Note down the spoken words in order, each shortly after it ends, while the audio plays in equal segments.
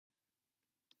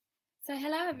So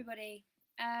hello everybody.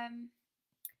 I'm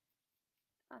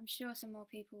sure some more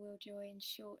people will join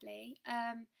shortly.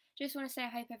 Just want to say I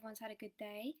hope everyone's had a good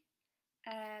day,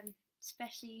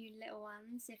 especially you little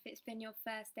ones. If it's been your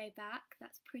first day back,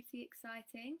 that's pretty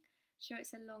exciting. Sure,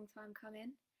 it's a long time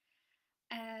coming.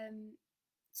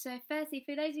 So firstly,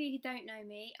 for those of you who don't know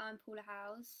me, I'm Paula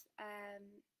Howells.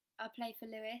 I play for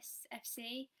Lewes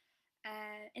FC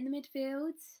in the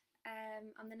midfield.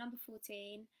 I'm the number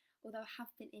 14, although I have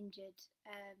been injured.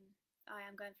 I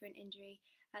am going through an injury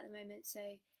at the moment, so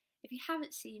if you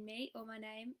haven't seen me or my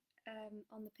name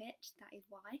on the pitch, that is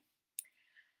why.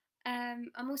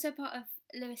 I'm also part of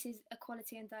Lewis's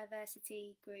Equality and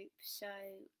Diversity group, so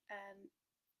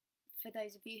for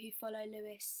those of you who follow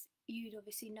Lewes, you'd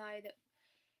obviously know that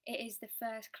it is the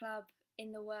first club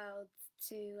in the world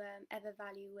to ever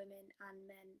value women and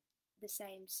men the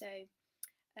same. So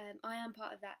I am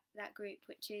part of that group,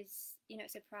 which is,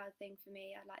 it's a proud thing for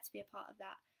me. I'd like to be a part of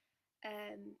that,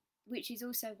 which is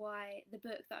also why the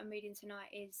book that I'm reading tonight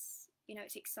is,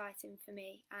 it's exciting for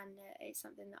me, and it's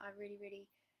something that I really, really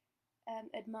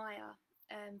admire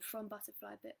from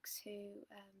Butterfly Books, who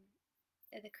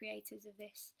are the creators of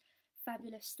this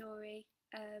fabulous story.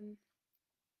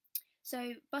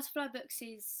 So Butterfly Books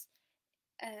is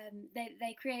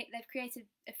they've created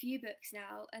a few books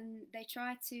now, and they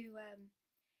try to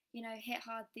hit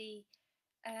hard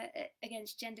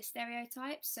against gender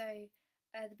stereotypes. So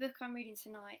the book I'm reading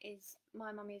tonight is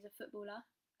My Mummy is a Footballer,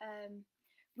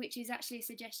 which is actually a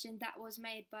suggestion that was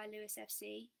made by Lewes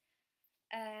FC.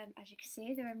 As you can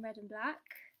see, they're in red and black,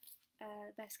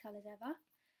 best colours ever.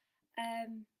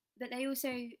 But they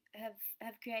also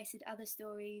have created other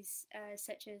stories,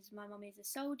 such as My Mummy is a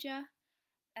Soldier,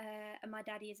 and My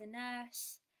Daddy is a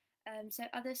Nurse. So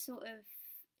other sort of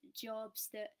jobs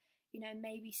that,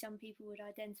 maybe some people would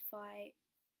identify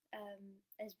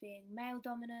as being male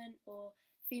dominant or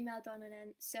female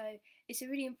dominant. So it's a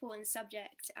really important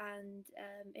subject, and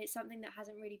it's something that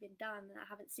hasn't really been done, that I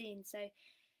haven't seen. So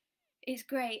it's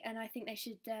great, and I think they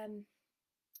should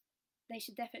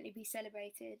definitely be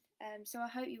celebrated. So I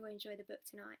hope you will enjoy the book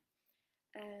tonight,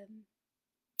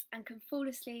 and can fall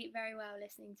asleep very well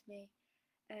listening to me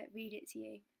read it to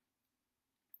you.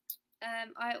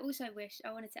 I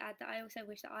wanted to add that I also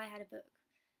wish that I had a book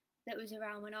that was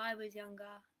around when I was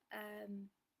younger,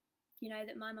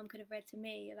 that my mum could have read to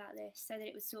me about this, so that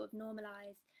it was sort of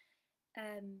normalised,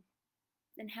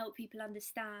 and help people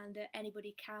understand that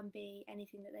anybody can be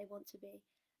anything that they want to be,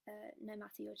 no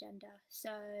matter your gender.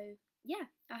 So yeah,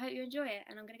 I hope you enjoy it,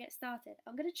 and I'm going to get started.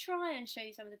 I'm going to try and show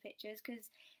you some of the pictures, because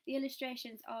the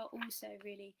illustrations are also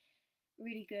really,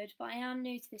 really good, but I am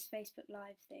new to this Facebook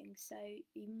Live thing, so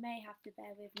you may have to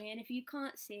bear with me. And if you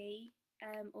can't see,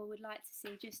 or would like to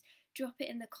see, just drop it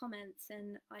in the comments,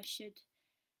 and I'll show you.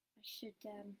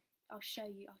 I'll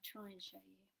try and show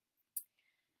you.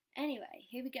 Anyway,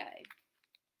 here we go.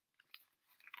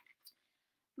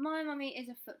 My Mummy is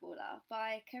a Footballer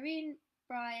by Karine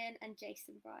Bryan and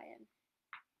Jason Bryan.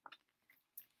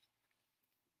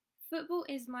 Football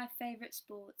is my favourite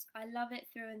sport. I love it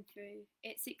through and through.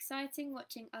 It's exciting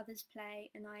watching others play,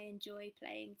 and I enjoy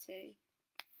playing too.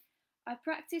 I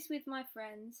practice with my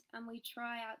friends, and we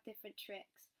try out different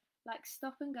tricks, like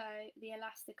stop and go, the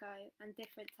elastico, and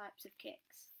different types of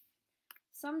kicks.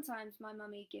 Sometimes my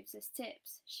mummy gives us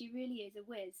tips. She really is a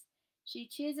whiz. She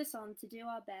cheers us on to do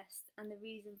our best, and the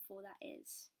reason for that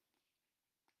is: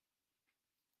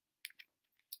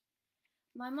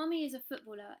 my mummy is a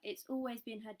footballer. It's always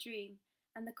been her dream,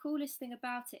 and the coolest thing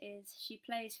about it is she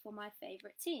plays for my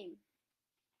favourite team.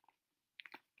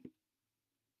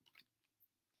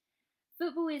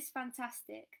 Football is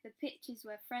fantastic. The pitch is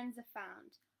where friends are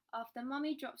found. After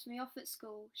mummy drops me off at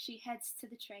school, she heads to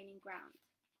the training ground.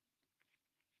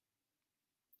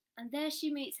 And there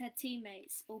she meets her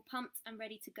teammates, all pumped and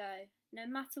ready to go, no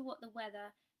matter what the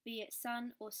weather, be it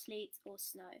sun or sleet or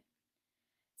snow.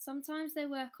 Sometimes they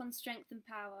work on strength and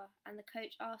power, and the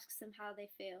coach asks them how they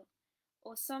feel.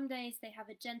 Or some days they have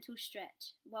a gentle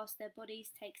stretch, whilst their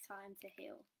bodies take time to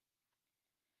heal.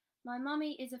 My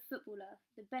mummy is a footballer,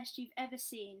 the best you've ever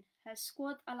seen. Her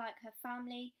squad are like her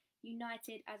family,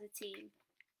 united as a team.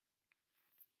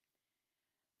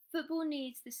 Football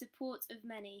needs the support of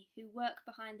many who work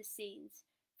behind the scenes,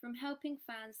 from helping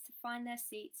fans to find their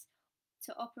seats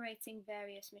to operating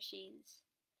various machines.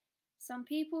 Some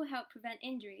people help prevent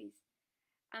injuries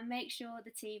and make sure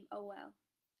the team are well.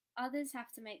 Others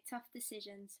have to make tough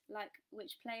decisions, like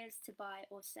which players to buy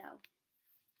or sell.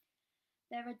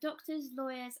 There are doctors,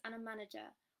 lawyers, and a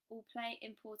manager, all play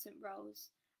important roles,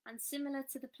 and similar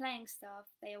to the playing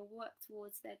staff, they all work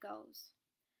towards their goals.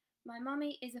 My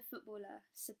mummy is a footballer,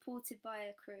 supported by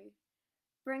a crew.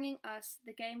 bringing us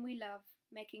the game we love,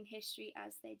 making history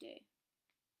as they do.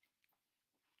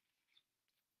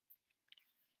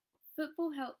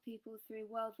 Football helped people through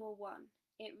World War I.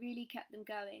 It really kept them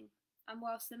going, and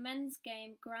whilst the men's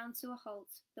game ground to a halt,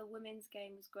 the women's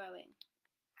game was growing.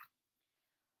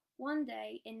 One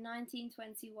day in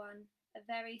 1921, a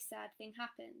very sad thing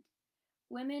happened.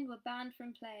 Women were banned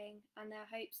from playing and their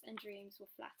hopes and dreams were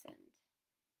flattened.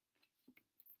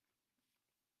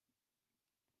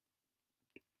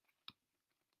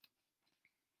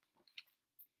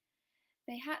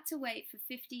 They had to wait for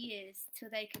 50 years till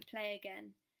they could play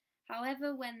again.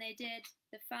 However, when they did,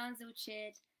 the fans all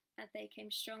cheered and they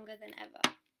came stronger than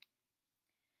ever.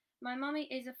 My mummy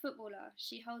is a footballer.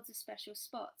 She holds a special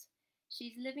spot.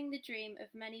 She's living the dream of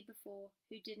many before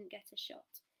who didn't get a shot.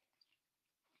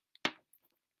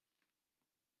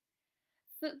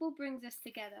 Football brings us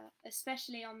together,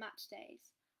 especially on match days.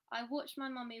 I watch my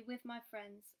mummy with my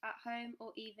friends, at home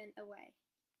or even away.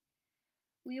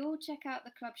 We all check out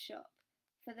the club shop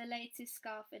for the latest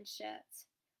scarf and shirt.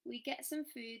 We get some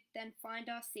food, then find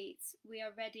our seats. We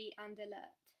are ready and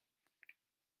alert.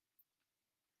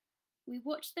 We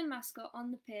watch the mascot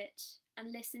on the pitch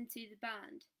and listen to the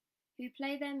band, who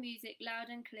play their music loud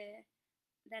and clear.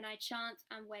 Then I chant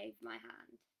and wave my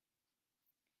hand.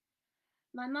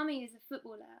 My mummy is a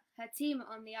footballer. Her team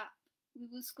are on the up. We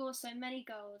will score so many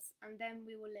goals and then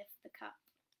we will lift the cup.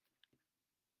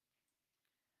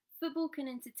 Football can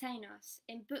entertain us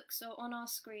in books or on our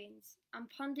screens,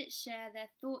 and pundits share their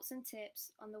thoughts and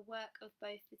tips on the work of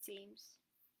both the teams.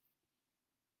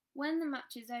 When the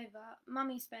match is over,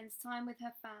 Mummy spends time with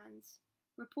her fans.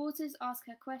 Reporters ask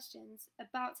her questions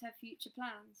about her future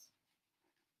plans.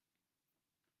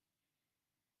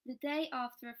 The day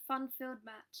after a fun-filled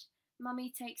match,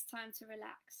 Mummy takes time to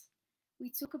relax.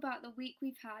 We talk about the week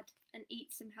we've had and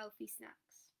eat some healthy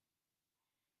snacks.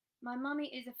 My mummy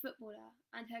is a footballer,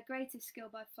 and her greatest skill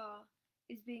by far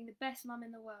is being the best mum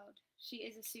in the world. She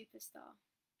is a superstar.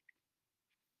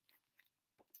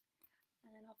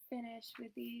 And then I'll finish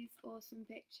with these awesome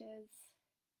pictures.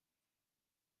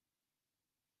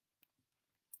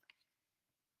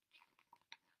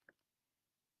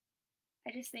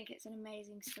 I just think it's an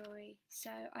amazing story,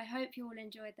 so I hope you all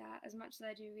enjoyed that as much as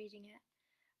I do reading it.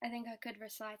 I think I could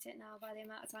recite it now by the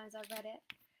amount of times I've read it.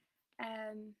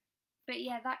 But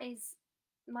yeah, that is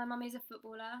My Mum is a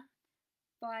Footballer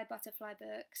by Butterfly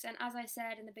Books. And as I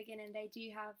said in the beginning, they do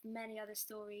have many other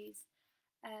stories,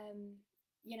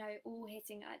 you know, all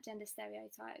hitting at gender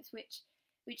stereotypes,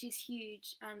 which is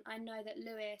huge. And I know that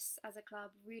Lewes as a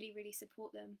club really, really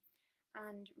support them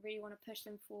and really want to push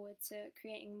them forward to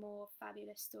creating more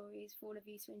fabulous stories for all of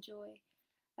you to enjoy.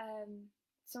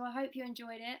 So I hope you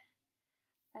enjoyed it.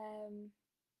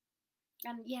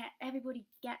 And yeah, everybody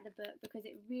get the book because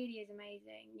it really is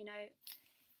amazing. You know,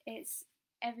 it's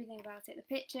everything about it.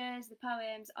 The pictures, the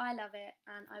poems, I love it.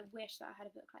 And I wish that I had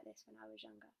a book like this when I was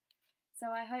younger.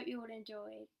 So I hope you all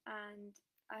enjoyed, and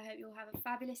I hope you all have a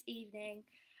fabulous evening.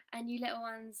 And you little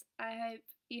ones, I hope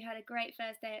you had a great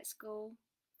first day at school,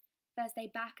 first day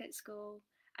back at school,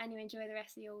 and you enjoy the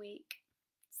rest of your week.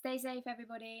 Stay safe,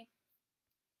 everybody.